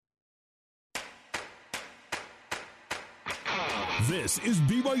This is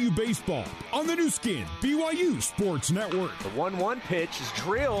BYU Baseball on the new skin, BYU Sports Network. The 1-1 pitch is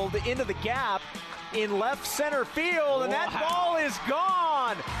drilled into the gap in left center field, and that ball is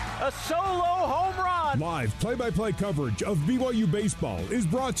gone. A solo home run. Live play-by-play coverage of BYU Baseball is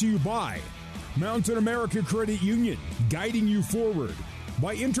brought to you by Mountain America Credit Union, guiding you forward.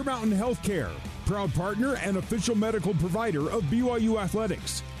 By Intermountain Healthcare, proud partner and official medical provider of BYU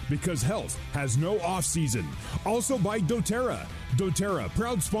Athletics, because health has no off-season. Also by doTERRA. doTERRA,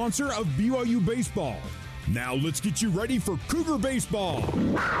 proud sponsor of BYU Baseball. Now let's get you ready for Cougar Baseball.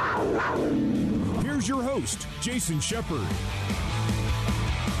 Here's your host, Jason Shepard.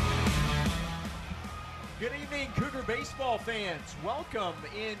 Good evening, Cougar Baseball fans. Welcome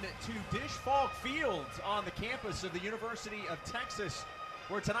into Dish Falk Fields on the campus of the University of Texas,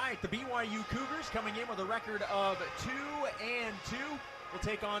 where tonight the BYU Cougars, coming in with a record of 2-2, will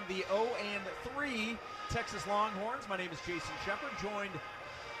take on the 0-3 Texas Longhorns. My name is Jason Shepard, joined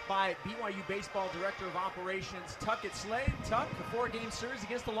by BYU Baseball Director of Operations, Tuckett Slade. Tuck, a 4-game series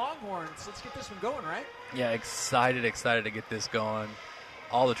against the Longhorns. Let's get this one going, right? Yeah, excited to get this going.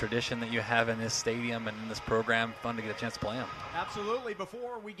 All the tradition that you have in this stadium and in this program, fun to get a chance to play them. Absolutely.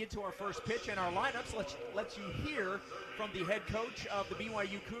 Before we get to our first pitch and our lineups, let's you hear from the head coach of the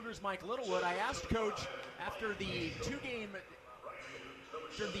BYU Cougars, Mike Littlewood. I asked Coach after the 4-game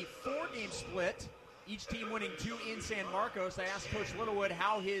split, each team winning 2 in San Marcos, I asked Coach Littlewood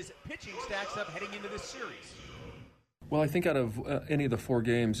how his pitching stacks up heading into this series. Well, I think out of any of the 4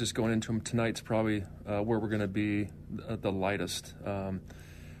 games, just going into them, tonight's probably where we're going to be the lightest.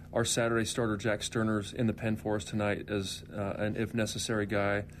 Our Saturday starter, Jack Sterner's in the pen for us tonight as an if necessary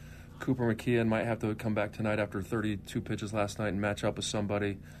guy. Cooper McKeon might have to come back tonight after 32 pitches last night and match up with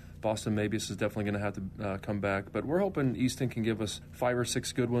somebody. Boston Mabius is definitely going to have to come back. But we're hoping Easton can give us 5 or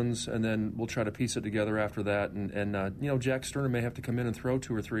 6 good ones, and then we'll try to piece it together after that. And Jack Sterner may have to come in and throw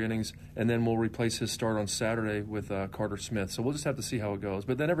 2 or 3 innings, and then we'll replace his start on Saturday with Carter Smith. So we'll just have to see how it goes.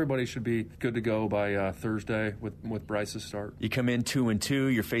 But then everybody should be good to go by Thursday with Bryce's start. You come in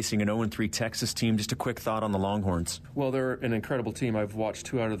 2-2. You're facing an 0-3 Texas team. Just a quick thought on the Longhorns. Well, they're an incredible team. I've watched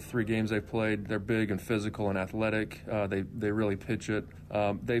 2 out of the 3 games they've played. They're big and physical and athletic. They really pitch it.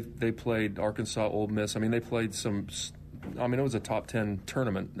 They played Arkansas, Ole Miss. I mean, they played it was a top 10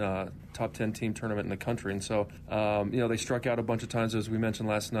 tournament, top 10 team tournament in the country. And so, they struck out a bunch of times, as we mentioned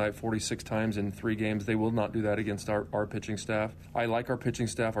last night, 46 times in 3 games. They will not do that against our pitching staff. I like our pitching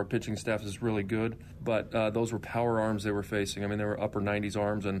staff. Our pitching staff is really good, but those were power arms they were facing. I mean, they were upper 90s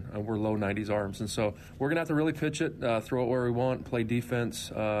arms, and we're low 90s arms. And so we're going to have to really pitch it, throw it where we want, play defense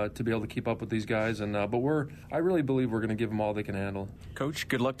to be able to keep up with these guys. But I really believe we're going to give them all they can handle. Coach,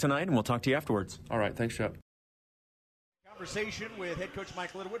 good luck tonight, and we'll talk to you afterwards. All right. Thanks, Shep. Conversation with head coach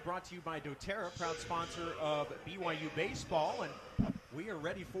Mike Littlewood, brought to you by doTERRA, proud sponsor of BYU Baseball. And we are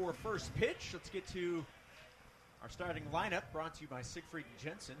ready for first pitch. Let's get to our starting lineup, brought to you by Siegfried &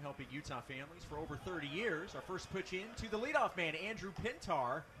 Jensen, helping Utah families for over 30 years. Our first pitch in to the leadoff man, Andrew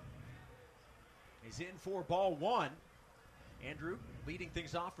Pintar, is in for ball 1. Andrew leading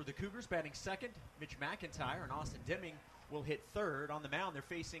things off for the Cougars, batting second. Mitch McIntyre and Austin Deming will hit third. On the mound, they're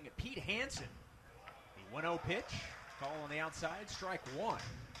facing Pete Hansen. The 1-0 pitch. Call on the outside, strike 1.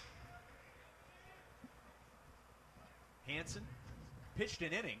 Hansen pitched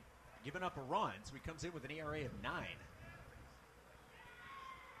an inning, given up a run, so he comes in with an ERA of 9.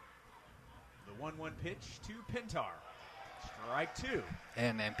 The 1-1 pitch to Pintar. Strike 2.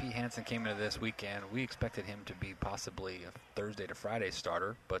 And Pete Hansen came into this weekend. We expected him to be possibly a Thursday to Friday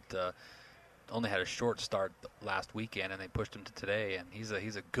starter, but only had a short start last weekend, and they pushed him to today. And he's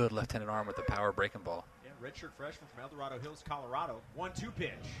a good left-handed arm with a power breaking ball. Redshirt freshman from El Dorado Hills, Colorado. 1-2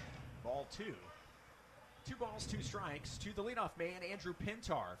 pitch. Ball 2. 2 balls, 2 strikes to the leadoff man, Andrew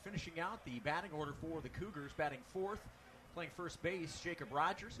Pintar. Finishing out the batting order for the Cougars. Batting 4th, playing first base, Jacob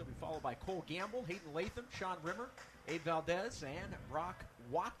Rogers. He'll be followed by Cole Gamble, Hayden Latham, Sean Rimmer, Abe Valdez, and Brock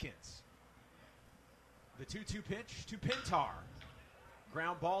Watkins. The 2-2 pitch to Pintar.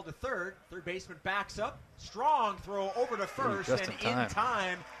 Ground ball to third. Third baseman backs up. Strong throw over to first, and in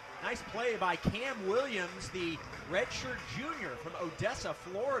time. Nice play by Cam Williams, the redshirt junior from Odessa,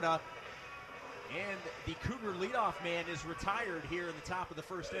 Florida. And the Cougar leadoff man is retired here in the top of the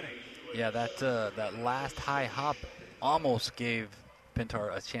first inning. Yeah, that last high hop almost gave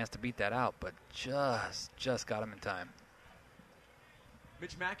Pintar a chance to beat that out, but just got him in time.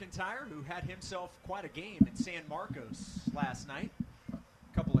 Mitch McIntyre, who had himself quite a game in San Marcos last night. A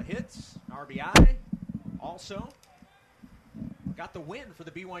couple of hits, an RBI. Also got the win for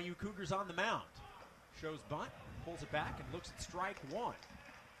the BYU Cougars on the mound. Shows bunt, pulls it back, and looks at strike 1.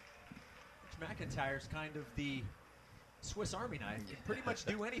 Mitch McIntyre's kind of the Swiss Army knife. He can pretty much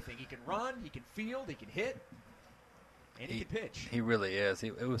do anything. He can run, he can field, he can hit, and he can pitch. He really is.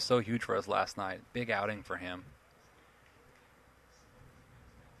 It was so huge for us last night. Big outing for him.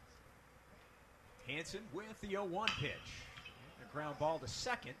 Hansen with the 0-1 pitch. A ground ball to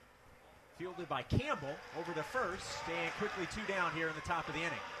second. Fielded by Campbell over to first. And quickly 2 down here in the top of the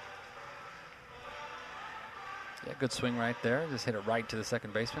inning. Yeah, good swing right there. Just hit it right to the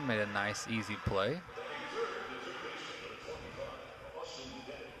second baseman. Made a nice, easy play.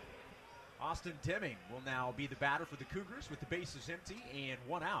 Austin Deming will now be the batter for the Cougars with the bases empty and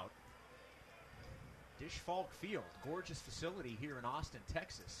 1 out. Dish Falk Field, gorgeous facility here in Austin,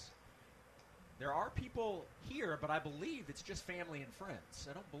 Texas. There are people here, but I believe it's just family and friends.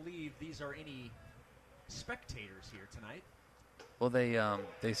 I don't believe these are any spectators here tonight. Well,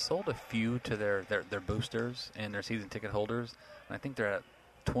 they sold a few to their boosters and their season ticket holders, and I think they're at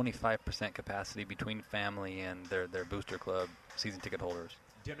 25% capacity between family and their booster club season ticket holders.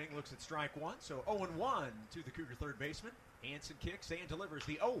 Deming looks at strike 1, so 0-1 to the Cougar third baseman. Hansen kicks and delivers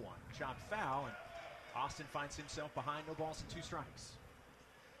the 0-1. Chopped foul, and Austin finds himself behind, no balls and 2 strikes.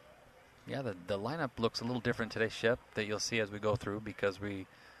 Yeah, the lineup looks a little different today, Shep, that you'll see as we go through, because we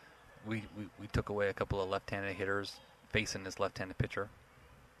took away a couple of left-handed hitters facing this left-handed pitcher.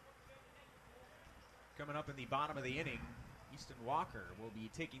 Coming up in the bottom of the inning, Easton Walker will be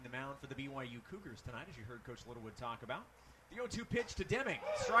taking the mound for the BYU Cougars tonight, as you heard Coach Littlewood talk about. The 0-2 pitch to Deming.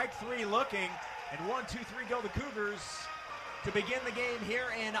 Strike 3 looking, and 1, 2, 3 go the Cougars to begin the game here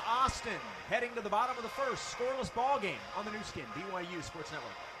in Austin. Heading to the bottom of the first, scoreless ball game on the new skin, BYU Sports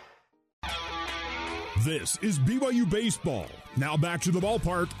Network. This is BYU Baseball. Now back to the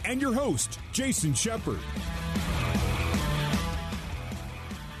ballpark and your host, Jason Shepard.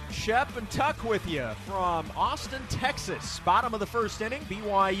 Shep and Tuck with you from Austin, Texas. Bottom of the first inning,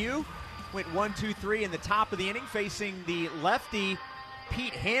 BYU went 1-2-3 in the top of the inning, facing the lefty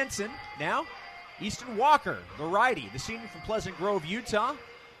Pete Hansen. Now, Easton Walker, the righty, the senior from Pleasant Grove, Utah.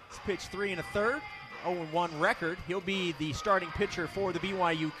 He's pitched 3 1/3, 0-1 record. He'll be the starting pitcher for the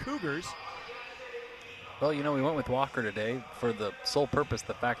BYU Cougars. Well, you know, we went with Walker today for the sole purpose,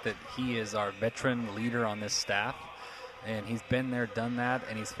 the fact that he is our veteran leader on this staff. And he's been there, done that,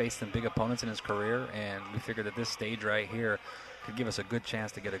 and he's faced some big opponents in his career. And we figured that this stage right here could give us a good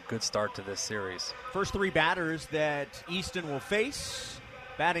chance to get a good start to this series. First 3 batters that Easton will face.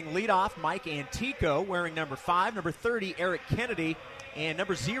 Batting leadoff, Mike Antico, wearing number 5, number 30, Eric Kennedy, and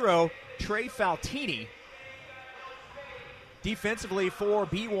number 0, Trey Faltini. Defensively for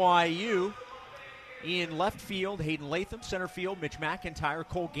BYU, in left field, Hayden Latham. Center field, Mitch McIntyre.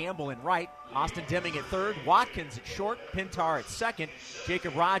 Cole Gamble in right. Austin Deming at third. Watkins at short. Pintar at second.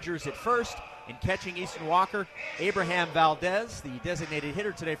 Jacob Rogers at first. And catching Easton Walker, Abraham Valdez. The designated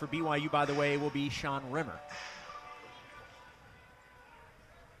hitter today for BYU, by the way, will be Sean Rimmer.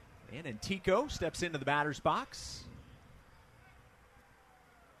 And Antico steps into the batter's box.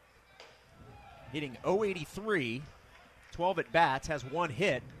 Hitting .083, 12 at bats, has 1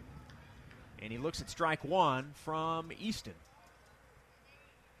 hit. And he looks at strike 1 from Easton.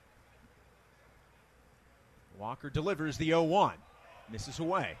 Walker delivers the 0-1. Misses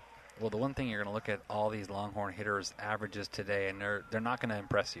away. Well, the one thing you're going to look at all these Longhorn hitters' averages today, and they're not going to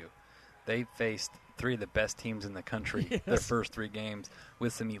impress you. They faced 3 of the best teams in the country their first 3 games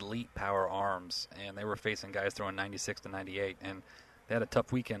with some elite power arms, and they were facing guys throwing 96 to 98, and they had a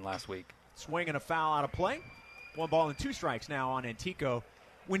tough weekend last week. Swing and a foul out of play. 1 ball and 2 strikes now on Antico.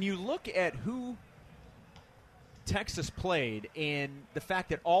 When you look at who Texas played and the fact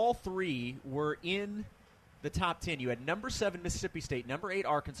that all 3 were in the top 10, you had number 7 Mississippi State, number 8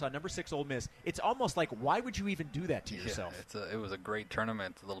 Arkansas, number 6 Ole Miss. It's almost like, why would you even do that to yourself? It was a great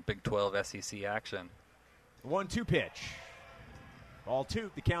tournament, a little Big 12 SEC action. 1-2 pitch. Ball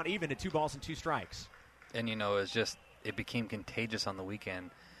 2, the count even at 2 balls and 2 strikes. And, you know, it became contagious on the weekend.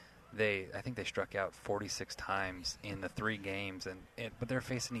 I think they struck out 46 times in the 3 games, but they're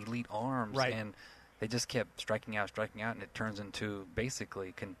facing elite arms, right. And they just kept striking out, and it turns into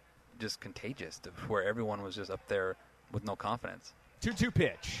basically just contagious, where everyone was just up there with no confidence. 2-2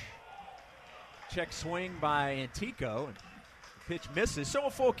 pitch. Check swing by Antico, and the pitch misses. So a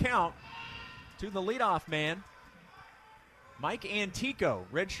full count to the leadoff man, Mike Antico,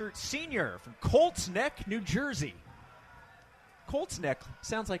 redshirt senior from Colts Neck, New Jersey. Colts Neck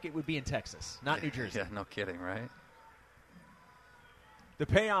sounds like it would be in Texas, not New Jersey. Yeah, no kidding, right? The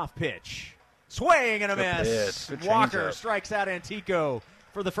payoff pitch. Swing and a miss. Walker strikes out Antico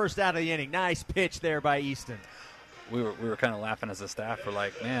for the first out of the inning. Nice pitch there by Easton. We were kind of laughing as a staff. We're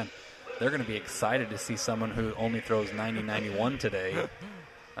like, man, they're going to be excited to see someone who only throws 90-91 today.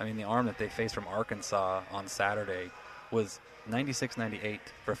 I mean, the arm that they faced from Arkansas on Saturday was 96-98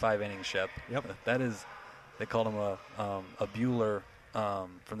 for 5 innings, Shep. Yep. That is, they called him a Bueller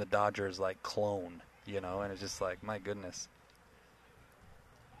from the Dodgers, like, clone, and it's just like, my goodness.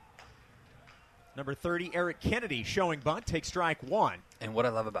 Number 30, Eric Kennedy, showing bunt, takes strike one. And what I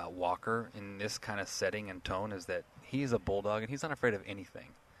love about Walker in this kind of setting and tone is that he's a bulldog and he's not afraid of anything.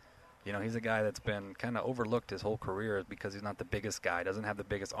 He's a guy that's been kind of overlooked his whole career because he's not the biggest guy, doesn't have the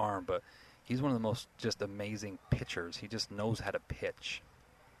biggest arm, but he's one of the most just amazing pitchers. He just knows how to pitch.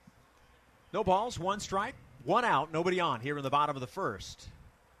 No balls, 1 strike, 1 out, nobody on here in the bottom of the first.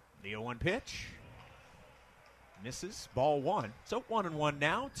 The 0-1 pitch. Misses, ball 1. So 1-1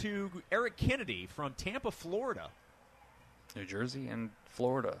 now to Eric Kennedy from Tampa, Florida. New Jersey and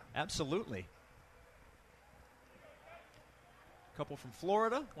Florida. Absolutely. A couple from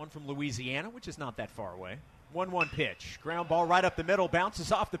Florida, one from Louisiana, which is not that far away. 1-1 pitch. Ground ball right up the middle,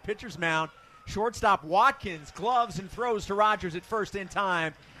 bounces off the pitcher's mound. Shortstop Watkins gloves and throws to Rogers at first in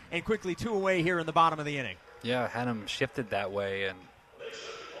time, and quickly 2 away here in the bottom of the inning. Yeah, had him shifted that way, and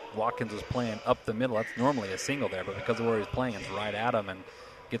Watkins was playing up the middle. That's normally a single there, but because of where he's playing, it's right at him and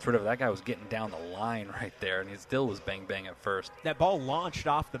gets rid of it. That guy was getting down the line right there, and he still was bang-bang at first. That ball launched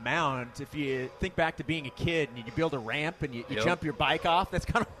off the mound. If you think back to being a kid and you build a ramp and you jump your bike off, that's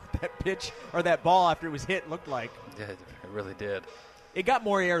kind of what that pitch or that ball after it was hit looked like. Yeah, it really did. It got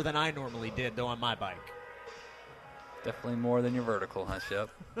more air than I normally did, though, on my bike. Definitely more than your vertical, huh, Shep?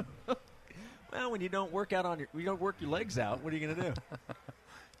 Well, when you don't work your legs out, what are you going to do?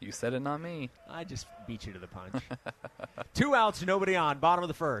 You said it, not me. I just beat you to the punch. 2 outs, nobody on, bottom of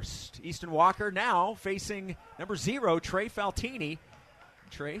the first. Easton Walker now facing number 0, Trey Faltini.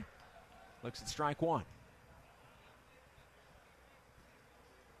 Trey looks at strike 1.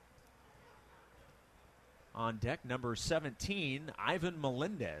 On deck, number 17, Ivan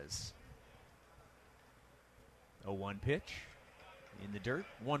Melendez. 0-1 pitch in the dirt.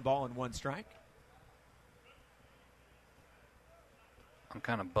 1 ball and 1 strike. I'm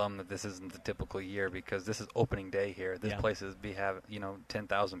kind of bummed that this isn't the typical year because this is opening day here. This place is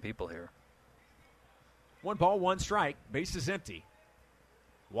 10,000 people here. 1 ball, 1 strike. Base is empty.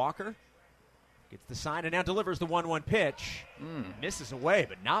 Walker gets the sign and now delivers the 1-1 pitch. Misses away,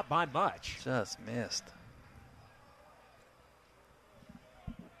 but not by much. Just missed.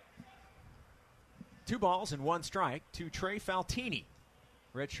 2 balls and 1 strike to Trey Faltini,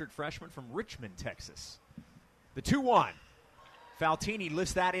 redshirt freshman from Richmond, Texas. The 2-1. Faltini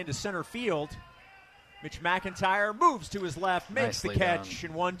lifts that into center field. Mitch McIntyre moves to his left, makes Nicely the catch, done.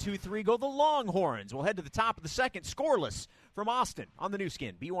 and 1, 2, 3 go the Longhorns. We'll head to the top of the second, scoreless from Austin on the new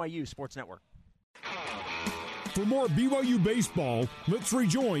skin, BYU Sports Network. For more BYU baseball, let's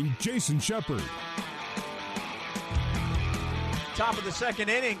rejoin Jason Shepard. Top of the second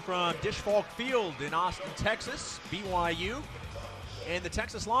inning from Dish Falk Field in Austin, Texas. BYU and the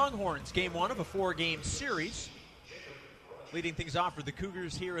Texas Longhorns, game 1 of a 4-game series. Leading things off for the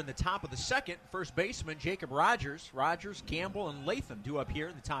Cougars here in the top of the second. First baseman Jacob Rogers. Rogers, Campbell, and Latham due up here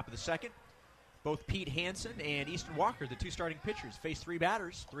in the top of the second. Both Pete Hansen and Easton Walker, the 2 starting pitchers, face 3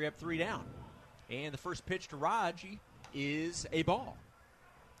 batters, 3 up, 3 down. And the first pitch to Raji is a ball.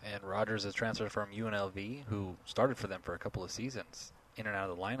 And Rogers is transferred from UNLV, who started for them for a couple of seasons, in and out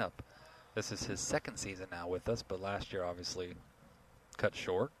of the lineup. This is his 2nd season now with us, but last year obviously cut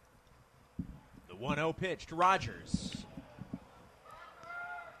short. The 1-0 pitch to Rogers.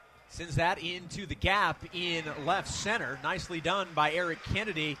 Sends that into the gap in left center. Nicely done by Eric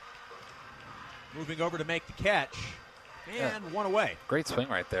Kennedy. Moving over to make the catch. And 1 away. Great swing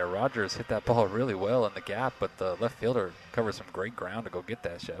right there. Rogers hit that ball really well in the gap, but the left fielder covered some great ground to go get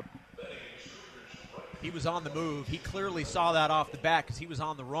that, Shep. He was on the move. He clearly saw that off the bat because he was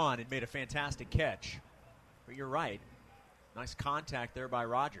on the run and made a fantastic catch. But you're right. Nice contact there by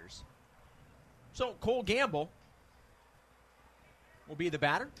Rogers. So Cole Gamble will be the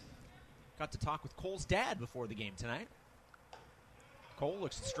batter. Got to talk with Cole's dad before the game tonight. Cole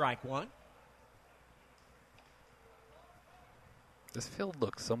looks at strike 1. This field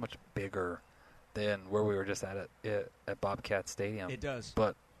looks so much bigger than where we were just at Bobcat Stadium. It does.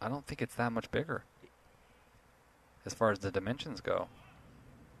 But I don't think it's that much bigger as far as the dimensions go.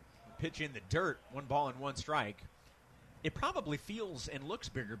 Pitch in the dirt, 1 ball and 1 strike. It probably feels and looks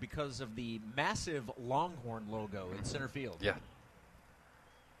bigger because of the massive Longhorn logo in center field. Yeah.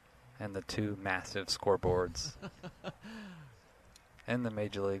 And the 2 massive scoreboards. And the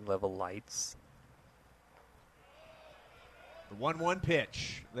Major League level lights. The 1-1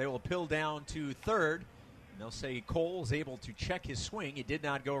 pitch. They will appeal down to third. And they'll say Cole is able to check his swing. It did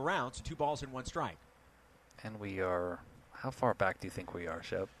not go around, so 2 balls and 1 strike. And we are, how far back do you think we are,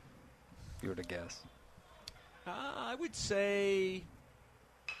 Shep? If you were to guess. I would say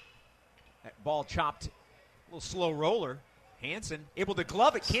that ball chopped, a little slow roller. Hansen able to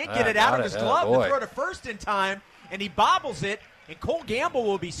glove it, can't get it out of his glove to throw to first in time, and he bobbles it, and Cole Gamble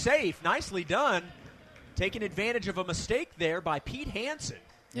will be safe. Nicely done, taking advantage of a mistake there by Pete Hansen.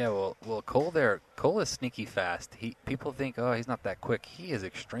 Yeah, well, Cole is sneaky fast. People think, oh, he's not that quick. He is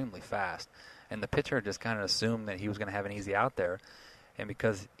extremely fast, and the pitcher just kind of assumed that he was going to have an easy out there, and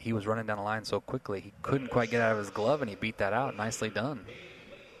because he was running down the line so quickly, he couldn't quite get out of his glove, and he beat that out. Nicely done.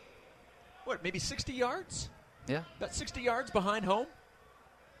 What, maybe 60 yards? Yeah. About 60 yards behind home.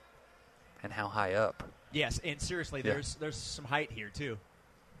 And how high up? Yes, and seriously, there's some height here, too.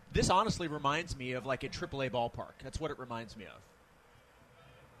 This honestly reminds me of like a AAA ballpark. That's what it reminds me of.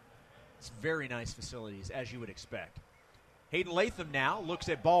 It's very nice facilities, as you would expect. Hayden Latham now looks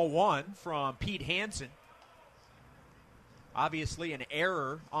at ball one from Pete Hansen. Obviously an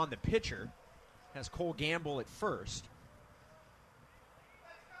error on the pitcher. Has Cole Gamble at first.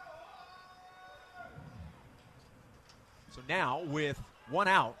 So now with one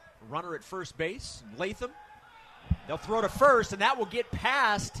out, runner at first base, Latham. They'll throw to first, and that will get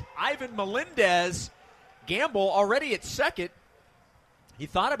past Ivan Melendez. Gamble already at second. He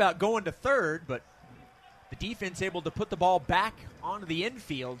thought about going to third, but the defense able to put the ball back onto the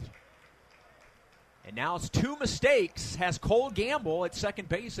infield. And now it's two mistakes. Has Cole Gamble at second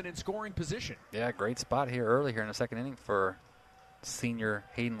base and in scoring position. Yeah, great spot here early here in the second inning for senior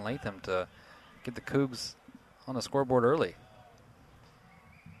Hayden Latham to get the Cougs on the scoreboard early.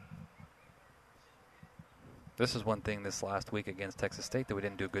 This is one thing this last week against Texas State that we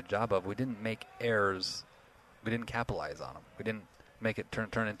didn't do a good job of. We didn't make errors. We didn't capitalize on them. We didn't make it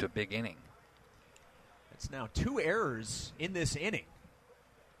turn into a big inning. It's now two errors in this inning.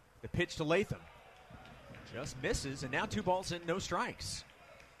 The pitch to Latham just misses, and now 2 balls and no strikes.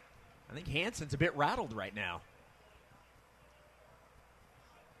 I think Hansen's a bit rattled right now.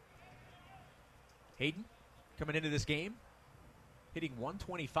 Hayden coming into this game, hitting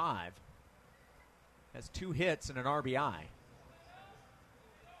 .125, has 2 hits and an RBI.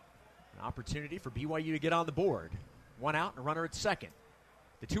 An opportunity for BYU to get on the board. 1 out and a runner at second.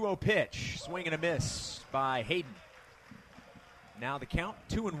 The 2-0 pitch, swing and a miss by Hayden. Now the count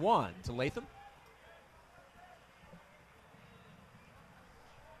 2-1 to Latham.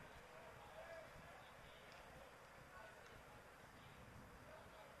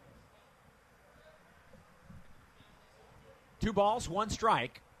 Two balls, 1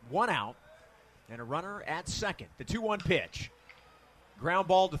 strike, 1 out, and a runner at second. The 2-1 pitch. Ground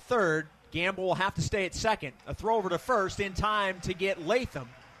ball to third. Gamble will have to stay at second. A throw over to first in time to get Latham.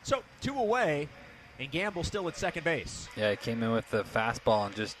 So 2 away, and Gamble still at second base. Yeah, he came in with the fastball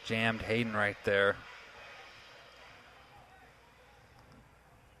and just jammed Hayden right there.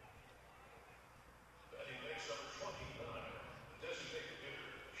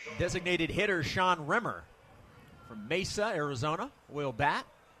 Designated hitter Sean Rimmer from Mesa, Arizona, will bat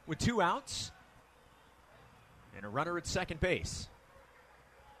with 2 outs and a runner at second base.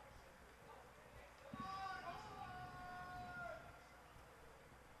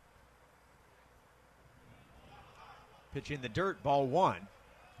 Pitch in the dirt, ball 1.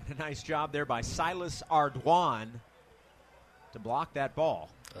 And a nice job there by Silas Ardoin to block that ball.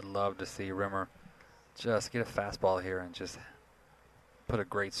 I'd love to see Rimmer just get a fastball here and just put a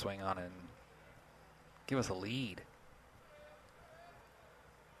great swing on it and give us a lead.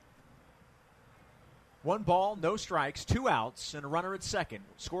 1 ball, no strikes, 2 outs, and a runner at second.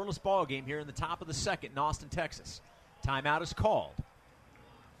 Scoreless ball game here in the top of the second in Austin, Texas. Timeout is called.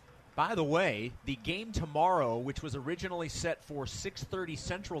 By the way, the game tomorrow, which was originally set for 6:30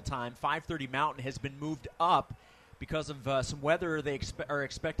 Central Time, 5:30 Mountain, has been moved up because of some weather they are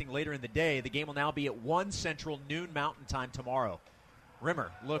expecting later in the day. The game will now be at 1 Central, noon Mountain Time tomorrow.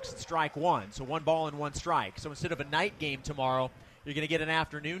 Rimmer looks at strike 1, so 1 ball and 1 strike. So instead of a night game tomorrow, you're going to get an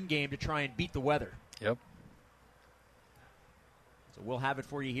afternoon game to try and beat the weather. Yep. So we'll have it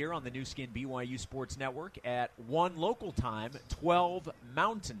for you here on the new skin BYU Sports Network at 1 local time, 12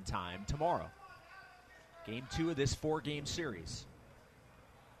 Mountain Time tomorrow. Game 2 of this 4-game series.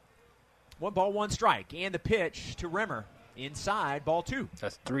 1 ball, 1 strike, and the pitch to Rimmer. Inside, ball 2.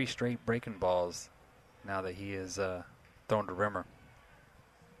 That's 3 straight breaking balls now that he is thrown to Rimmer.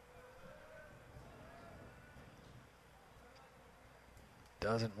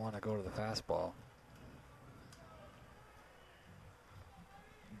 Doesn't want to go to the fastball.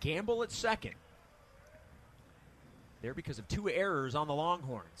 Gamble at second. There because of 2 errors on the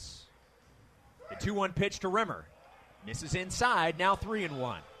Longhorns. The 2-1 pitch to Rimmer. Misses inside, now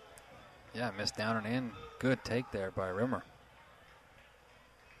 3-1. Yeah, missed down and in. Good take there by Rimmer.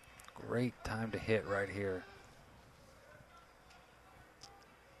 Great time to hit right here.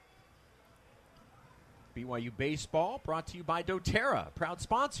 BYU Baseball brought to you by doTERRA, proud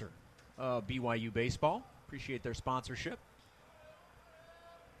sponsor of BYU Baseball. Appreciate their sponsorship.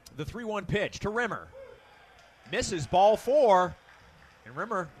 The 3-1 pitch to Rimmer. Misses, ball 4. And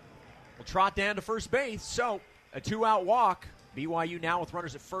Rimmer will trot down to first base. So a 2-out walk. BYU now with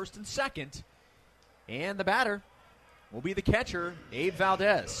runners at first and second. And the batter will be the catcher, Abe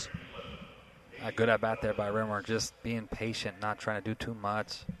Valdez. A good at bat there by Rimmer, just being patient, not trying to do too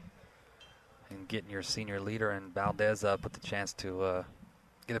much, and getting your senior leader and Valdez up with the chance to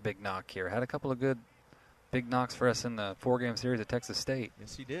get a big knock here. Had a couple of good big knocks for us in the 4-game series at Texas State.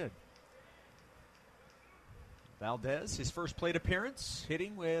 Yes, he did. Valdez, his first plate appearance,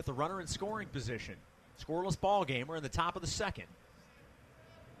 hitting with a runner in scoring position. Scoreless ball game. We're in the top of the second.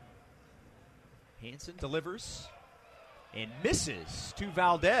 Hansen delivers and misses to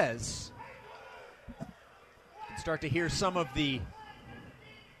Valdez. You can start to hear some of the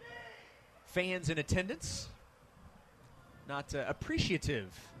fans in attendance not appreciative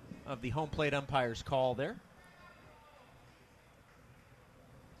of the home plate umpire's call there.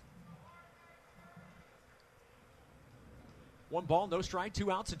 One ball, no strike,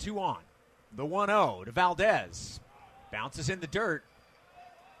 2 outs and 2 on. The 1-0 to Valdez. Bounces in the dirt.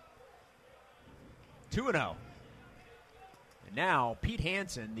 2-0. And now Pete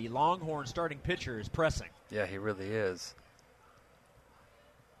Hansen, the Longhorn starting pitcher, is pressing. Yeah, he really is.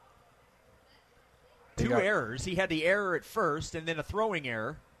 2 errors. He had the error at first and then a throwing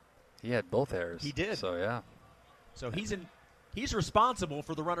error. He had both errors. He did. So, yeah. So he's responsible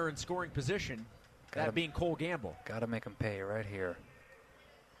for the runner in scoring position, that being Cole Gamble. Got to make him pay right here.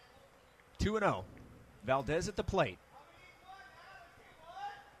 2-0. Valdez at the plate.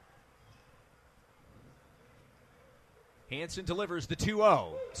 Hansen delivers the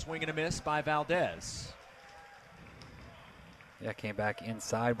 2-0. Swing and a miss by Valdez. Yeah, came back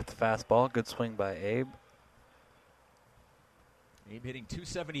inside with the fastball. Good swing by Abe. Abe hitting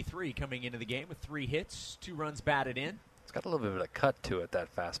 .273 coming into the game with 3 hits, 2 runs batted in. It's got a little bit of a cut to it,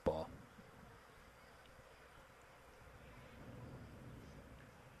 that fastball.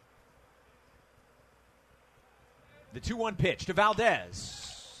 The 2-1 pitch to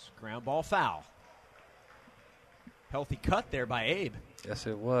Valdez. Ground ball foul. Healthy cut there by Abe. Yes,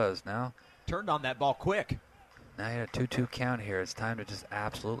 it was. Now turned on that ball quick. Now you had a 2-2 count here. It's time to just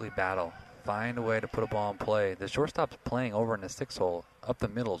absolutely battle. Find a way to put a ball in play. The shortstop's playing over in the 6 hole. Up the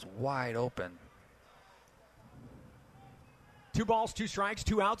middle is wide open. 2 balls, 2 strikes,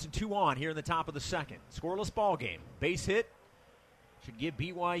 2 outs, and 2 on here in the top of the second. Scoreless ball game. Base hit should give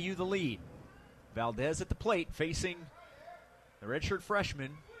BYU the lead. Valdez at the plate facing the redshirt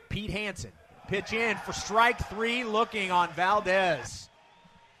freshman, Pete Hansen. Pitch in for strike 3, looking on Valdez.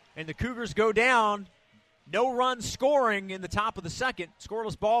 And the Cougars go down. No run scoring in the top of the second.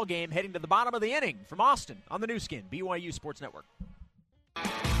 Scoreless ball game heading to the bottom of the inning from Austin on the new skin, BYU Sports Network.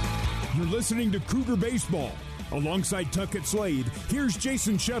 You're listening to Cougar Baseball. Alongside Tuckett Slade, here's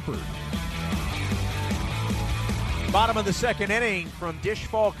Jason Shepard. Bottom of the second inning from Dish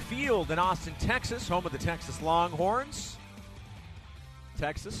Falk Field in Austin, Texas, home of the Texas Longhorns.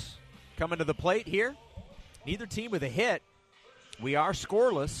 Texas coming to the plate here. Neither team with a hit. We are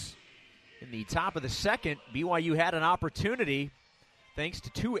scoreless. In the top of the second, BYU had an opportunity thanks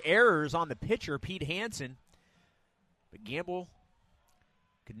to 2 errors on the pitcher, Pete Hansen. But Gamble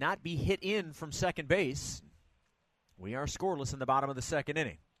could not be hit in from second base. We are scoreless in the bottom of the second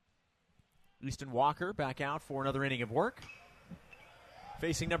inning. Easton Walker back out for another inning of work.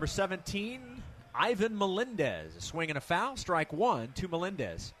 Facing number 17, Ivan Melendez. A swing and a foul, strike 1 to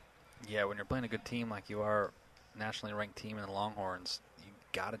Melendez. Yeah, when you're playing a good team like you are, nationally ranked team in the Longhorns, you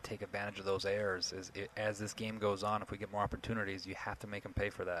got to take advantage of those errors. As this game goes on, if we get more opportunities, you have to make them pay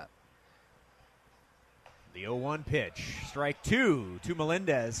for that. The 0-1 pitch, strike 2 to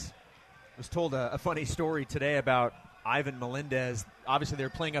Melendez. I was told a funny story today about Ivan Melendez. Obviously, they're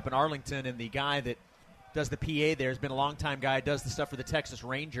playing up in Arlington, and the guy that does the PA there has been a long-time guy, does the stuff for the Texas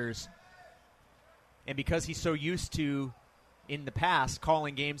Rangers. And because he's so used to, in the past,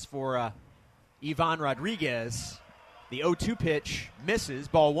 calling games for Ivan Rodriguez, the 0-2 pitch misses,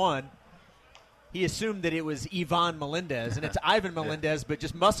 ball 1. He assumed that it was Ivan Melendez, and it's Ivan Melendez, but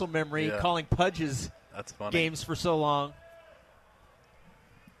just muscle memory, calling Pudge's games for so long.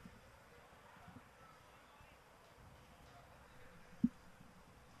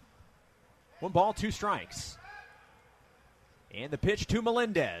 One ball, 2 strikes. And the pitch to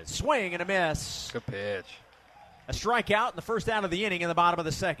Melendez. Swing and a miss. Good pitch. A strikeout in the first out of the inning in the bottom of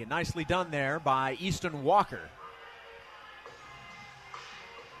the second. Nicely done there by Easton Walker.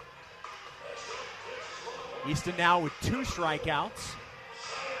 Easton now with 2 strikeouts.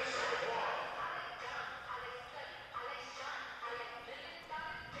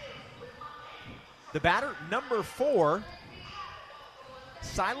 The batter, number 4,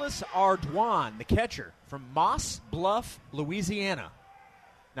 Silas Ardoin, the catcher from Moss Bluff, Louisiana.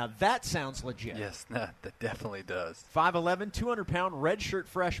 Now that sounds legit. Yes, that definitely does. 5'11", 200-pound redshirt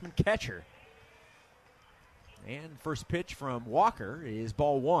freshman catcher. And first pitch from Walker is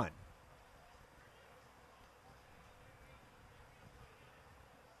ball 1.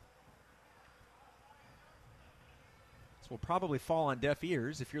 This will probably fall on deaf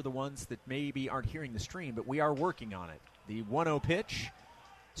ears if you're the ones that maybe aren't hearing the stream, but we are working on it. The 1-0 pitch,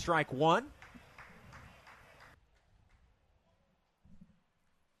 strike 1.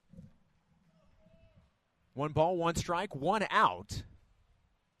 One ball, one strike, one out.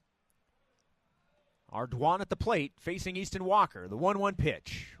 Ardoin at the plate, facing Easton Walker. The 1-1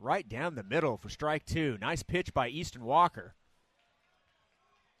 pitch, right down the middle for strike 2. Nice pitch by Easton Walker.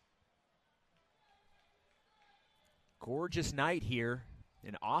 Gorgeous night here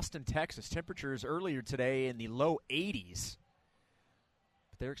in Austin, Texas. Temperatures earlier today in the low 80s.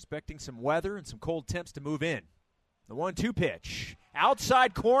 But they're expecting some weather and some cold temps to move in. The 1-2 pitch,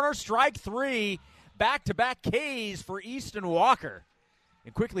 outside corner, strike 3. Back-to-back Ks for Easton Walker.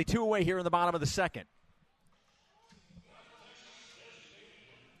 And quickly 2 away here in the bottom of the second.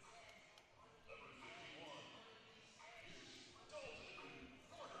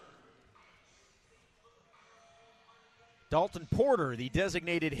 Dalton Porter, the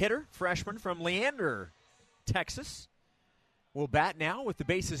designated hitter, freshman from Leander, Texas, will bat now with the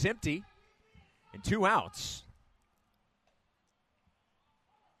bases empty and 2 outs.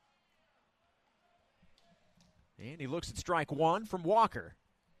 And he looks at strike 1 from Walker.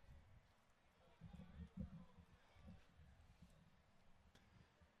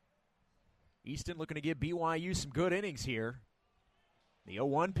 Easton looking to give BYU some good innings here. The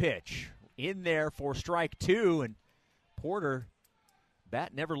 0-1 pitch in there for strike 2, and Porter,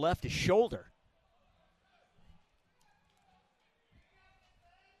 bat never left his shoulder.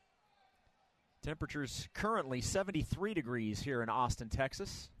 Temperatures currently 73 degrees here in Austin,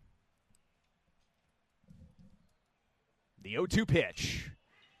 Texas. The 0-2 pitch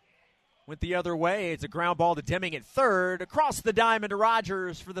went the other way. It's a ground ball to Deming at third. Across the diamond to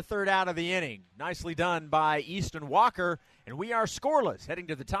Rogers for the third out of the inning. Nicely done by Easton Walker. And we are scoreless heading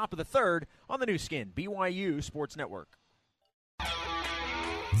to the top of the third on the new skin, BYU Sports Network.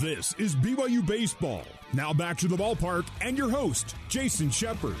 This is BYU Baseball. Now back to the ballpark and your host, Jason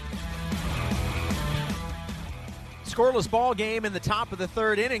Shepard. Scoreless ball game in the top of the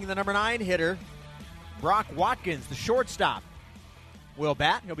third inning. The number 9 hitter, Brock Watkins, the shortstop, will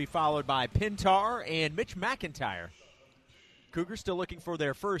bat. He'll be followed by Pintar and Mitch McIntyre. Cougars still looking for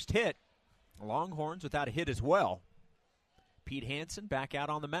their first hit. Longhorns without a hit as well. Pete Hansen back out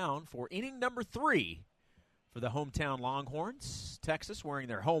on the mound for inning number 3 for the hometown Longhorns. Texas wearing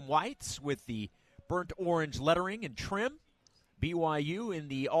their home whites with the burnt orange lettering and trim. BYU in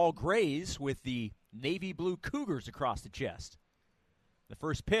the all grays with the navy blue Cougars across the chest. The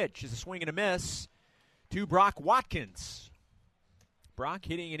first pitch is a swing and a miss to Brock Watkins. Brock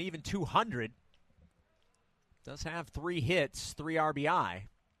hitting an even 200. Does have 3 hits, 3 RBI,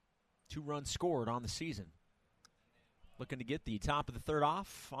 2 runs scored on the season. Looking to get the top of the third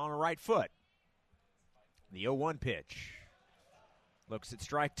off on a right foot. The 0-1 pitch. Looks at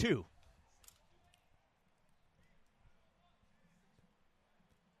strike 2.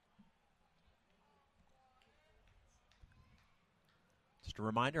 Just a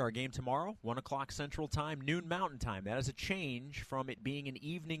reminder, our game tomorrow, 1 o'clock Central Time, noon Mountain Time. That is a change from it being an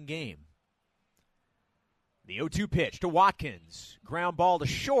evening game. The 0-2 pitch to Watkins. Ground ball to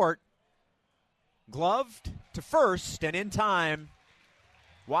short. Gloved to first, and in time,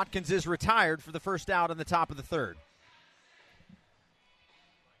 Watkins is retired for the first out in the top of the third.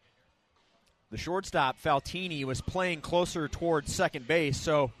 The shortstop, Faltini, was playing closer towards second base,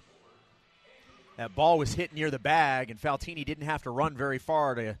 so that ball was hit near the bag, and Faltini didn't have to run very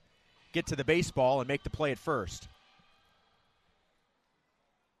far to get to the baseball and make the play at first.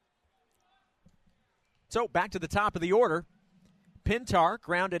 So back to the top of the order. Pintar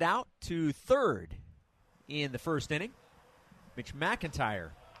grounded out to third in the first inning. Mitch McIntyre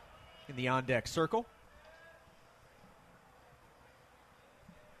in the on-deck circle.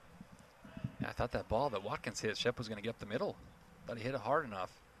 Yeah, I thought that ball that Watkins hit, Shep was going to get up the middle. Thought he hit it hard enough.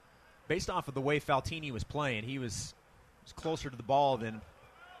 Based off of the way Faltini was playing, he was closer to the ball than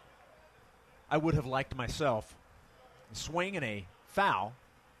I would have liked myself. A swing and a foul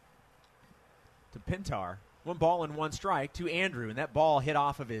to Pintar. 1 ball and 1 strike to Andrew, and that ball hit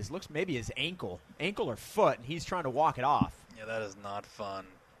off of his, looks maybe his ankle or foot, and he's trying to walk it off. Yeah, that is not fun.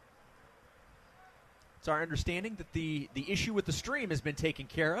 It's our understanding that the issue with the stream has been taken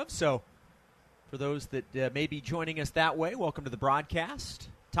care of, so For those that may be joining us that way, welcome to the broadcast.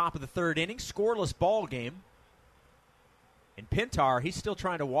 Top of the third inning, scoreless ball game. And Pintar, he's still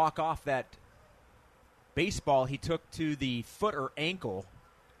trying to walk off that baseball he took to the foot or ankle.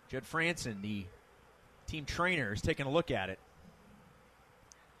 Judd Franson, the team trainer, is taking a look at it.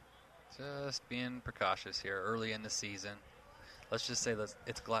 Just being precautious here early in the season. Let's just say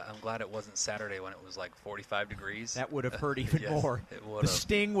I'm glad it wasn't Saturday when it was like 45 degrees. That would have hurt even yes, more. It would the have.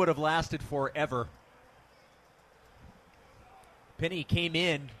 sting would have lasted forever. Penny came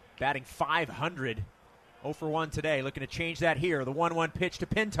in batting .500. 0 for 1 today. Looking to change that here. The 1-1 pitch to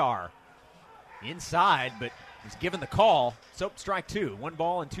Pintar. Inside, but he's given the call. So strike 2. 1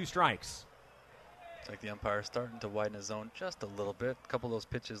 ball and 2 strikes. It's like the umpire starting to widen his zone just a little bit. A couple of those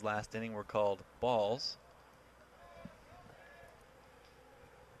pitches last inning were called balls.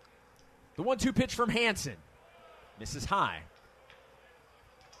 The 1-2 pitch from Hanson. Misses high.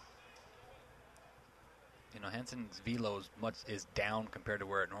 You know, Hanson's velo is down compared to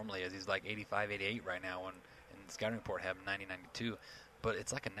where it normally is. He's like 85, 88 right now, and the scouting report have him 90, 92. But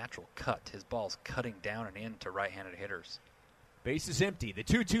it's like a natural cut. His ball's cutting down and in to right-handed hitters. Base is empty. The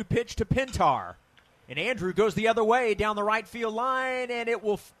 2-2 pitch to Pintar. And Andrew goes the other way down the right field line, and it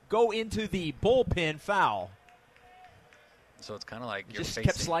will go into the bullpen foul. So it's kind of like you're facing.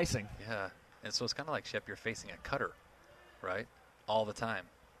 Kept slicing. Yeah. And so it's kind of like, Shep, you're facing a cutter, right? All the time.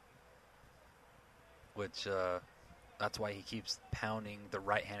 Which, that's why he keeps pounding the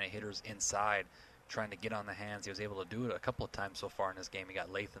right-handed hitters inside, trying to get on the hands. He was able to do it a couple of times so far in this game. He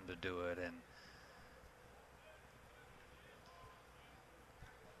got Latham to do it. And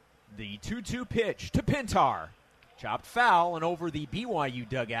the 2-2 pitch to Pintar. Chopped foul and over the BYU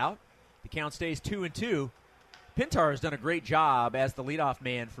dugout. The count stays 2-2. Pintar has done a great job as the leadoff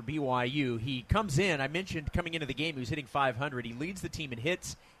man for BYU. He comes in, I mentioned coming into the game, he was hitting .500. He leads the team in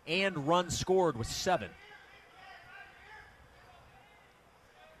hits and runs scored with 7.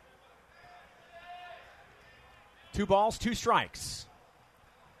 Two balls, 2 strikes.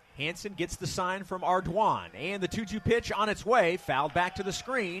 Hanson gets the sign from Ardoin, and the 2-2 pitch on its way, fouled back to the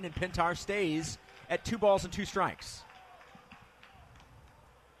screen, and Pintar stays at 2 balls and 2 strikes.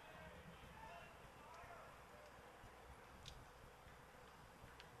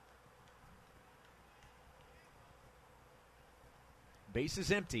 Base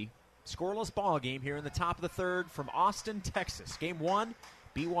is empty. Scoreless ball game here in the top of the third from Austin, Texas. Game 1,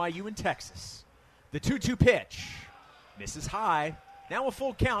 BYU in Texas. The 2-2 pitch. Misses high. Now a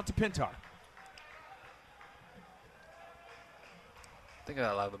full count to Pintar. the thing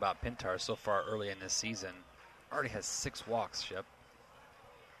I love about Pintar so far early in this season, already has 6 walks, Shep.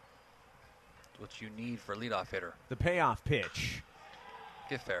 What you need for a leadoff hitter. The payoff pitch.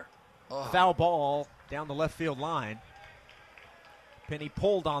 Get fair. Oh. Foul ball down the left field line. Penny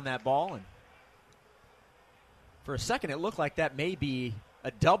pulled on that ball, and for a second it looked like that may be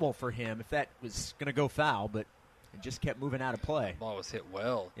a double for him if that was going to go foul, but it just kept moving out of play. The ball was hit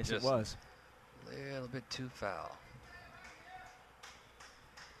well. Yes, just it was. A little bit too foul.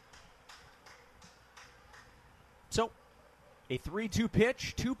 So, a 3-2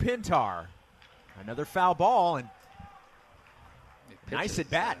 pitch to Pintar. Another foul ball, and nice at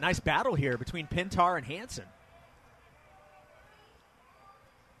bat. Nice battle here between Pintar and Hanson.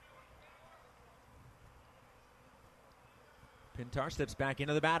 Pintar steps back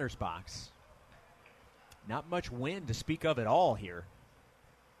into the batter's box. Not much wind to speak of at all here.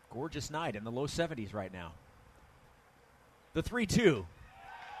 Gorgeous night in the low 70s right now. The 3-2.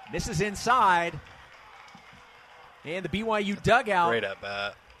 Misses inside. And the BYU dugout great at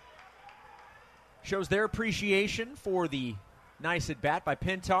bat. Shows their appreciation for the nice at bat by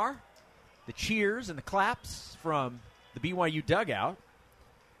Pintar. The cheers and the claps from the BYU dugout.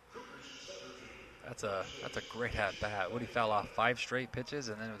 That's a great at bat. Would he foul off 5 straight pitches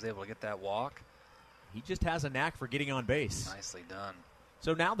and then was able to get that walk? He just has a knack for getting on base. Nicely done.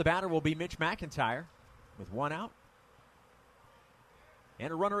 So now the batter will be Mitch McIntyre with 1 out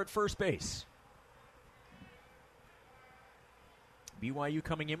and a runner at first base. BYU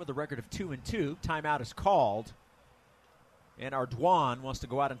coming in with a record of 2-2. Timeout is called. And Ardoin wants to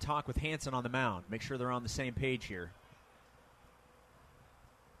go out and talk with Hanson on the mound. Make sure they're on the same page here.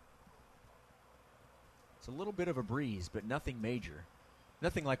 It's a little bit of a breeze, but nothing major.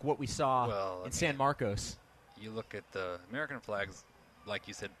 Nothing like what we saw in San Marcos. You look at the American flags, like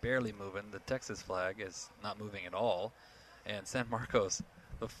you said, barely moving. The Texas flag is not moving at all. And San Marcos,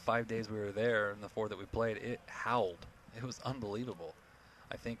 the 5 days we were there and the 4 that we played, it howled. It was unbelievable.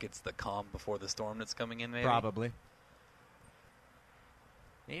 I think it's the calm before the storm that's coming in, maybe. Probably.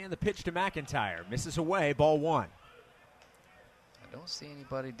 And the pitch to McIntyre. Misses away, ball 1. Don't see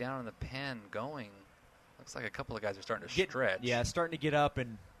anybody down in the pen going. Looks like a couple of guys are starting to stretch. Yeah, starting to get up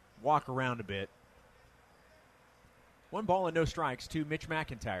and walk around a bit. 1 ball and no strikes to Mitch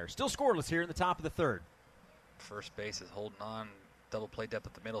McIntyre. Still scoreless here in the top of the third. First base is holding on. Double play depth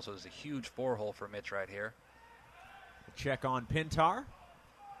at the middle, so there's a huge 4-hole for Mitch right here. Check on Pintar.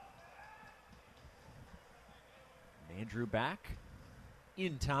 And Andrew back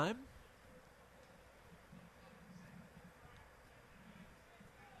in time.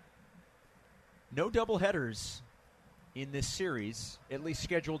 No doubleheaders in this series, at least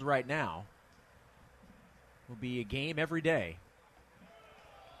scheduled right now. Will be a game every day.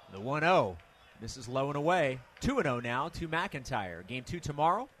 The 1-0. This is low and away. 2-0 now to McIntyre. Game 2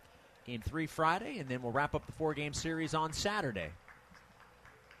 tomorrow. Game 3 Friday. And then we'll wrap up the 4-game series on Saturday.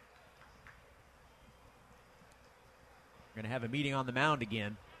 We're going to have a meeting on the mound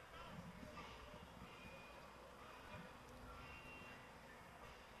again.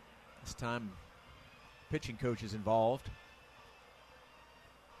 This time, pitching coach is involved.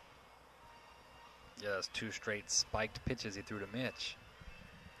 Yeah, that's 2 straight spiked pitches he threw to Mitch.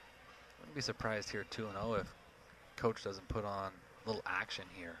 Wouldn't be surprised here 2-0 if coach doesn't put on a little action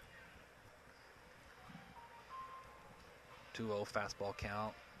here. 2-0 fastball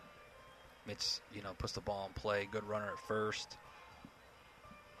count. Mitch, puts the ball in play. Good runner at first.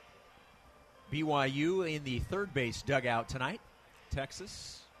 BYU in the third base dugout tonight.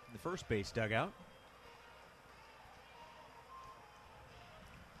 Texas in the first base dugout.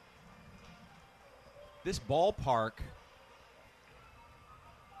 This ballpark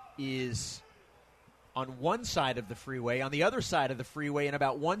is on one side of the freeway. On the other side of the freeway, and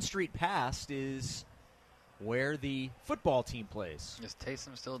about 1 street past, is where the football team plays. Is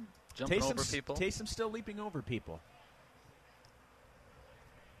Taysom still jumping over people? Taysom's still leaping over people.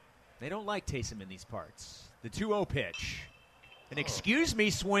 They don't like Taysom in these parts. The 2-0 pitch. An excuse me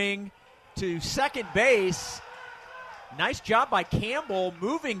swing to second base. Nice job by Campbell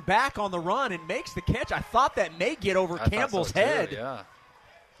moving back on the run and makes the catch. I thought that may get over Campbell's head. Too, yeah.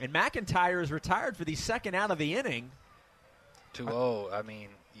 And McIntyre is retired for the second out of the inning. 2-0. I mean,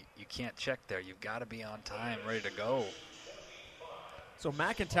 you can't check there. You've got to be on time, ready to go. So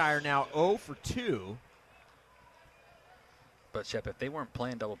McIntyre now 0 for 2. But, Shep, if they weren't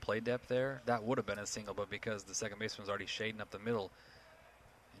playing double play depth there, that would have been a single. But because the second baseman's already shading up the middle,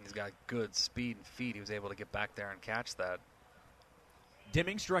 and he's got good speed and feet, he was able to get back there and catch that.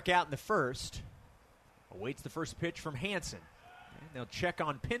 Deming struck out in the first. Awaits the first pitch from Hansen. And they'll check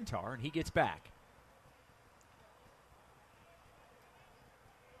on Pintar, and he gets back.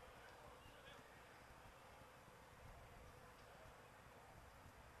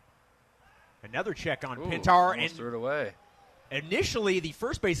 Another check on Pintar. Almost threw it away. Initially, the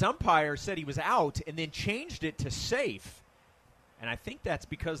first base umpire said he was out and then changed it to safe. And I think that's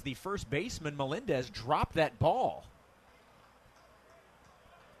because the first baseman, Melendez, dropped that ball.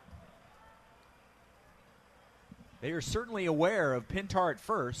 They are certainly aware of Pintar at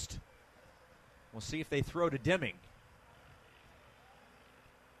first. We'll see if they throw to Deming.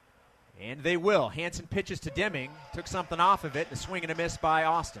 And they will. Hansen pitches to Deming. Took something off of it. A swing and a miss by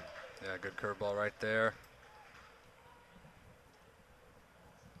Austin. Yeah, good curveball right there.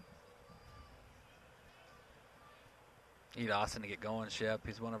 Need Austin to get going, Shep.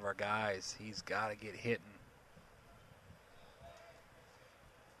 He's one of our guys. He's got to get hitting.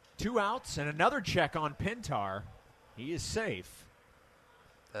 2 outs and another check on Pintar. He is safe.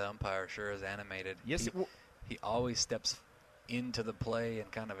 That umpire sure is animated. Yes, he always steps into the play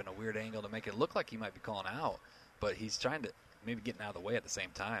and kind of in a weird angle to make it look like he might be calling out, but he's trying to maybe getting out of the way at the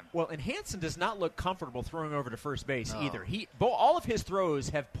same time. Well, and Hansen does not look comfortable throwing over to first base either. All of his throws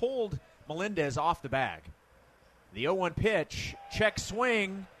have pulled Melendez off the bag. The 0-1 pitch, check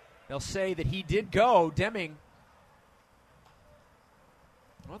swing. They'll say that he did go. Deming.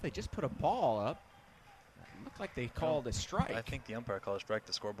 Well, they just put a ball up. It looked like they called a strike. I think the umpire called a strike.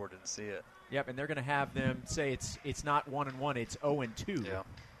 The scoreboard didn't see it. Yep, and they're going to have them say it's not 1-1, it's 0-2. Yeah.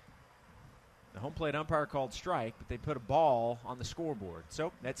 The home plate umpire called strike, but they put a ball on the scoreboard.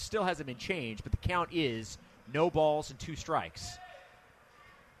 So that still hasn't been changed, but the count is no balls and 2 strikes.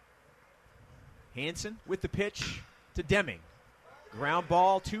 Hansen with the pitch to Deming. Ground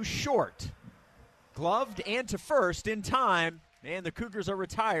ball too short. Gloved and to first in time, and the Cougars are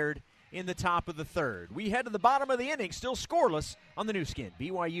retired in the top of the third. We head to the bottom of the inning, still scoreless on the new skin,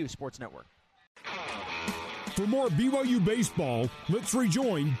 BYU Sports Network. For more BYU baseball, let's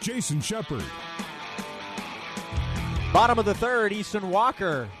rejoin Jason Shepard. Bottom of the third, Easton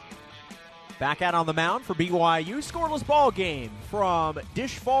Walker back out on the mound for BYU. Scoreless ball game from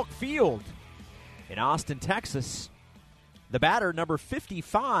Dish Falk Field in Austin, Texas. The batter, number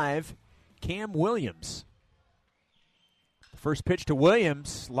 55, Cam Williams. The first pitch to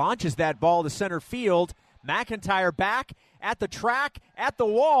Williams launches that ball to center field. McIntyre back at the track, at the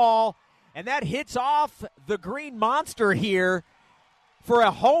wall, and that hits off the Green Monster here for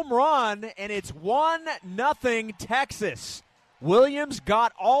a home run, and it's 1-0 Texas. Williams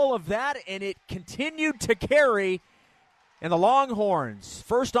got all of that, and it continued to carry, and the Longhorns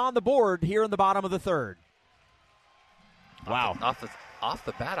first on the board here in the bottom of the third. Wow. Off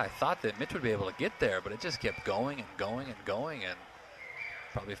the bat, I thought that Mitch would be able to get there, but it just kept going and going and going, and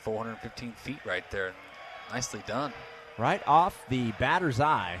probably 415 feet right there. Nicely done. Right off the batter's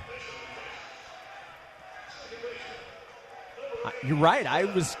eye. You're right. I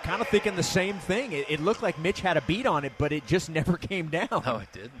was kind of thinking the same thing. It looked like Mitch had a beat on it, but it just never came down. No,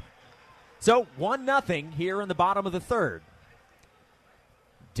 it didn't. So 1-0 here in the bottom of the third.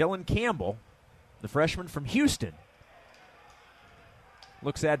 Dylan Campbell, the freshman from Houston,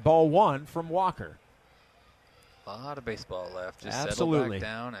 looks at ball one from Walker. A lot of baseball left. Just Absolutely. settle back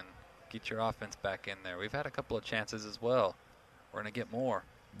down and get your offense back in there. We've had a couple of chances as well. We're going to get more.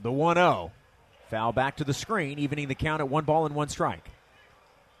 The 1-0. Foul back to the screen, evening the count at 1-1 strike.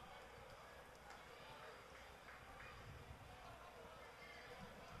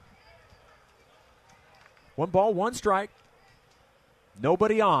 One ball, one strike.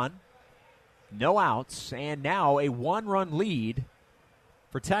 Nobody on. No outs. And now a one-run lead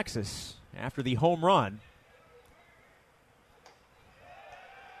for Texas after the home run.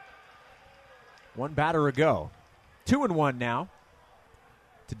 One batter ago. 2-1 now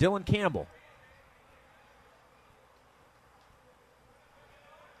to Dylan Campbell.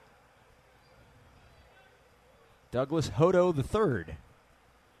 Douglas Hodo III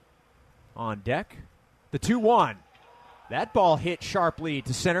on deck. The 2-1. That ball hit sharply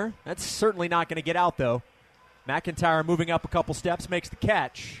to center. That's certainly not going to get out, though. McIntyre moving up a couple steps, makes the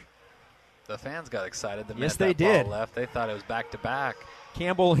catch. The fans got excited the minute Yes, they that did. ball left. They thought it was back-to-back.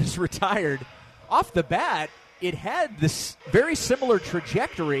 Campbell is retired. Off the bat, it had this very similar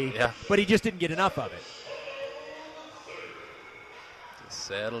trajectory, but he just didn't get enough of it. Just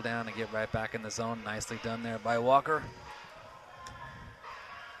settle down and get right back in the zone. Nicely done there by Walker.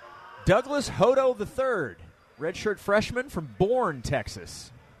 Douglas Hodo III, redshirt freshman from Bourne,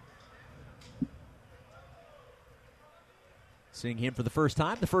 Texas. Seeing him for the first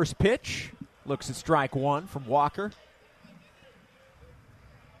time. The first pitch looks at strike one from Walker.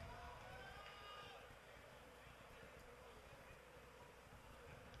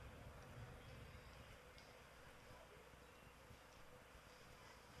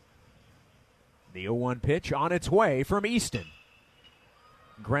 The 0-1 pitch on its way from Easton.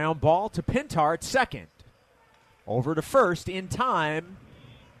 Ground ball to Pintar at second. Over to first in time.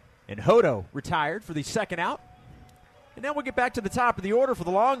 And Hodo retired for the second out. And now we'll get back to the top of the order for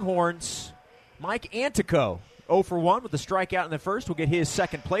the Longhorns. Mike Antico, 0 for 1 with a strikeout in the first, will get his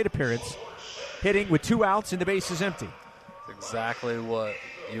second plate appearance. Hitting with 2 outs and the bases empty. That's exactly what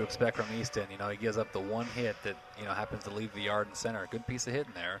you expect from Easton. You know, he gives up the one hit that, happens to leave the yard and center. A good piece of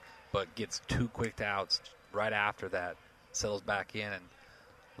hitting there, but gets 2 quick outs right after that. Settles back in and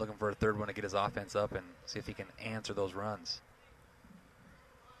looking for a third one to get his offense up and see if he can answer those runs.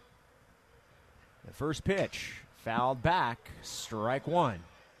 The first pitch, fouled back, strike one.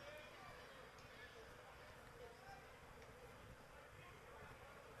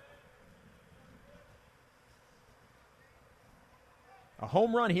 A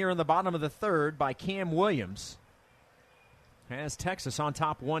home run here in the bottom of the third by Cam Williams has Texas on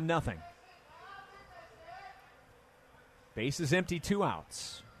top 1-0. Bases empty, 2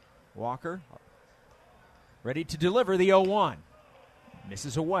 outs. Walker ready to deliver the 0-1.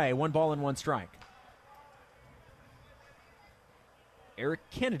 Misses away, 1-1 strike. Eric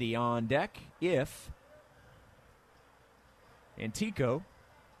Kennedy on deck if Antico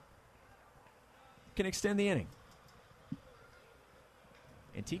can extend the inning.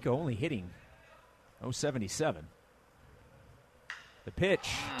 Antico only hitting .077. The pitch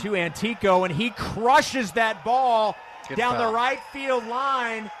to Antico, and he crushes that ball down the right field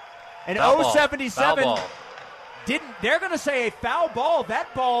line. And .077 didn't. They're going to say a foul ball.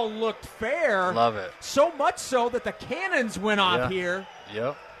 That ball looked fair. Love it. So much so that the cannons went off here.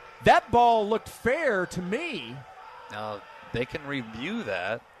 Yep. That ball looked fair to me. Now, they can review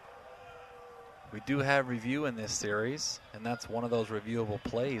that. We do have review in this series, and that's one of those reviewable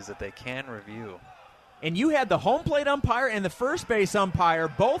plays that they can review. And you had the home plate umpire and the first base umpire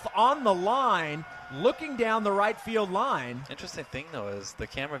both on the line looking down the right field line. Interesting thing, though, is the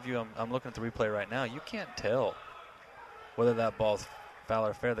camera view, I'm looking at the replay right now, you can't tell whether that ball's foul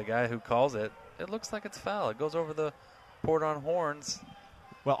or fair. The guy who calls it, it looks like it's foul. It goes over the Port on Horns.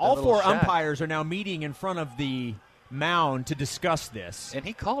 Well, all little four shack. umpires are now meeting in front of the mound to discuss this. And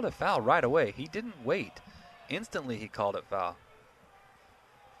he called it foul right away. He didn't wait. Instantly he called it foul.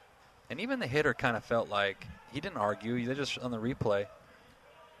 And even the hitter kind of felt like he didn't argue. They just on the replay.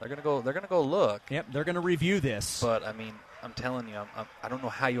 They're gonna go look. Yep, they're going to review this. But I mean, I'm telling you, I don't know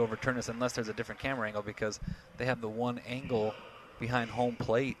how you overturn this unless there's a different camera angle, because they have the one angle behind home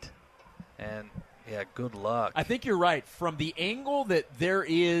plate. And yeah, good luck. I think you're right. From the angle that there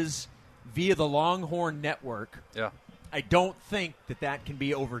is via the Longhorn Network, Yeah. I don't think that can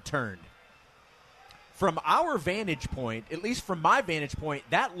be overturned. From our vantage point, at least from my vantage point,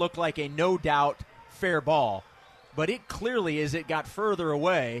 that looked like a no-doubt fair ball. But it clearly, as it got further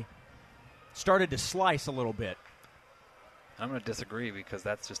away, started to slice a little bit. I'm going to disagree because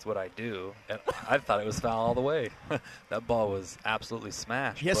that's just what I do. And I thought it was foul all the way. That ball was absolutely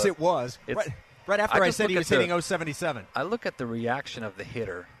smashed. Yes, but it was. it's- Right after I I just said he look was at hitting 077. I look at the reaction of the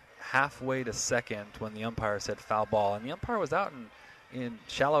hitter halfway to second when the umpire said foul ball. And the umpire was out in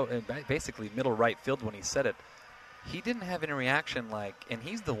shallow, basically middle right field when he said it. He didn't have any reaction and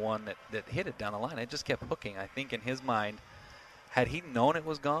he's the one that hit it down the line. It just kept hooking. I think in his mind, had he known it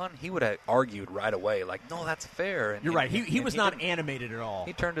was gone, he would have argued right away, like, no, that's fair. You're right. He was not didn't. animated at all.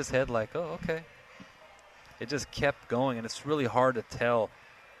 He turned his head like, oh, okay. It just kept going, and it's really hard to tell.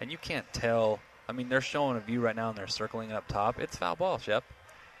 And you can't tell. I mean, they're showing a view right now, and they're circling it up top. It's foul ball, Shep.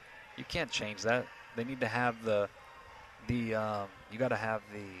 You can't change that. They need to have you got to have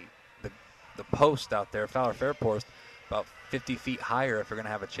the post out there, foul or fair post, about 50 feet higher if you're going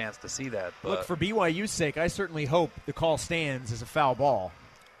to have a chance to see that. But Look, for BYU's sake, I certainly hope the call stands as a foul ball.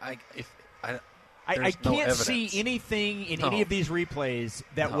 I I no can't see evidence. anything in No. any of these replays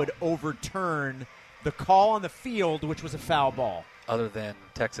that No. would overturn the call on the field, which was a foul ball. other than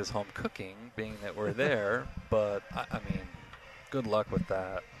Texas home cooking, being that we're there. But, I mean, good luck with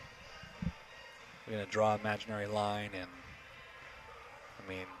that. We're going to draw an imaginary line, and, I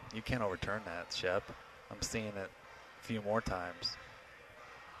mean, you can't overturn that, Shep. I'm seeing it a few more times.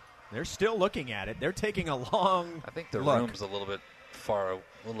 They're still looking at it. They're taking a long I think the look. room's a little bit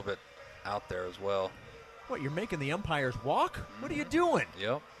out there as well. What, you're making the umpires walk? What are you doing?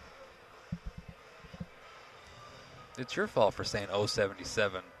 Yep. It's your fault for saying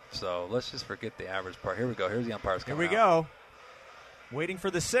 077, so let's just forget the average part. Here we go. Here's the umpires Here coming we out. go. Waiting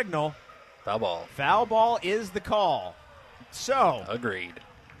for the signal. Foul ball. Foul ball is the call. So, Agreed.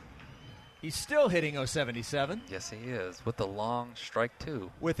 he's still hitting 077 Yes, he is. With the long strike,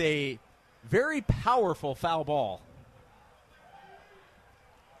 too. with a very powerful foul ball.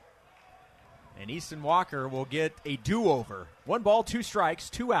 And Easton Walker will get a do-over. 1 ball, 2 strikes,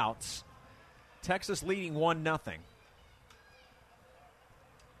 2 outs. Texas leading 1-0.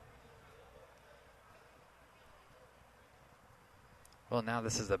 Well, now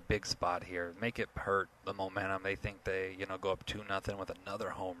this is a big spot here. Make it hurt the momentum. They think they, go up 2-0 with another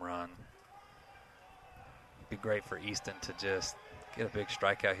home run. Be great for Easton to just get a big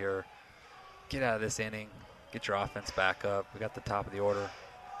strikeout here. Get out of this inning. Get your offense back up. We got the top of the order.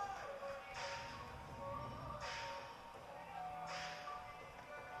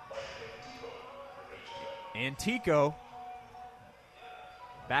 Antico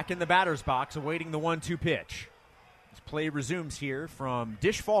back in the batter's box awaiting the 1-2 pitch. As play resumes here from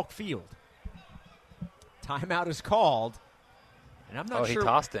Dish Falk Field. Timeout is called. And I'm not sure. He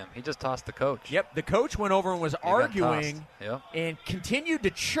tossed him. He just tossed the coach. Yep, the coach went over and was got arguing tossed. Yep. and continued to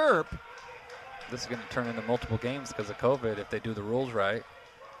chirp. This is going to turn into multiple games because of COVID if they do the rules right.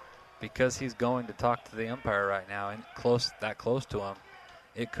 Because he's going to talk to the umpire right now and that close to him,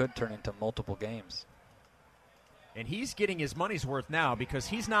 it could turn into multiple games. And he's getting his money's worth now because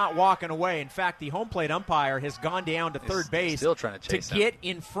he's not walking away. In fact, the home plate umpire has gone down to third base still trying to chase him. get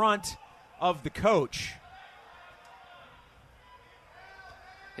in front of the coach.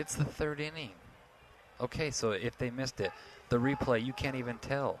 It's the third inning. Okay, so if they missed it, the replay, you can't even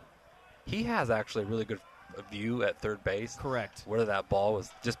tell. He has actually a really good view at third base. Correct. Whether that ball was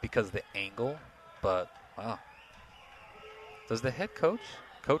just because of the angle, but wow. Does the head coach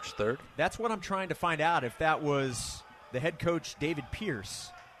third? That's what I'm trying to find out, if that was the head coach, David Pierce.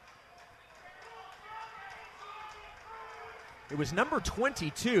 It was number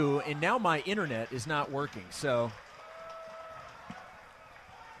 22, and now my internet is not working. So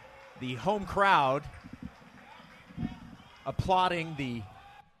the home crowd applauding the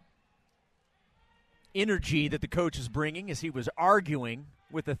energy that the coach is bringing as he was arguing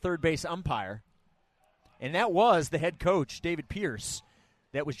with the third base umpire. And that was the head coach, David Pierce,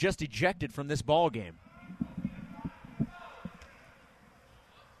 that was just ejected from this ball game.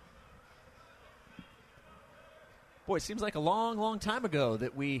 Boy, it seems like a long, long time ago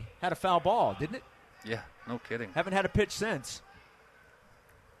that we had a foul ball, didn't it? Yeah, no kidding. Haven't had a pitch since.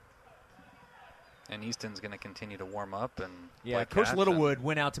 And Easton's going to continue to warm up and yeah. play Coach Littlewood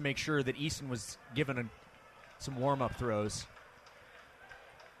went out to make sure that Easton was given some warm-up throws.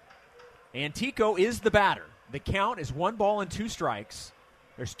 Antico is the batter. The count is 1-2.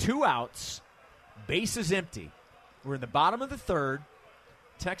 There's 2 outs. Base is empty. We're in the bottom of the third.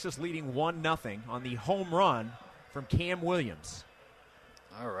 Texas leading 1-0 on the home run from Cam Williams.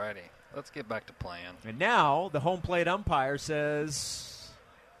 All righty. Let's get back to playing. And now the home plate umpire says,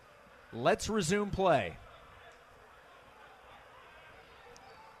 let's resume play.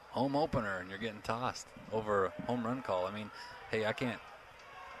 Home opener, and you're getting tossed over a home run call. I mean, hey, I can't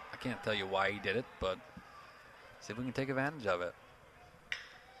tell you why he did it, but see if we can take advantage of it.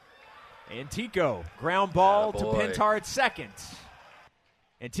 Antico, ground ball to Attaboy. Pintar at second.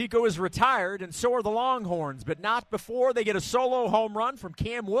 Antico is retired, and so are the Longhorns, but not before they get a solo home run from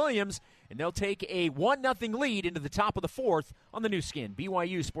Cam Williams, and they'll take a 1-0 lead into the top of the fourth on the new skin,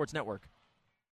 BYU Sports Network.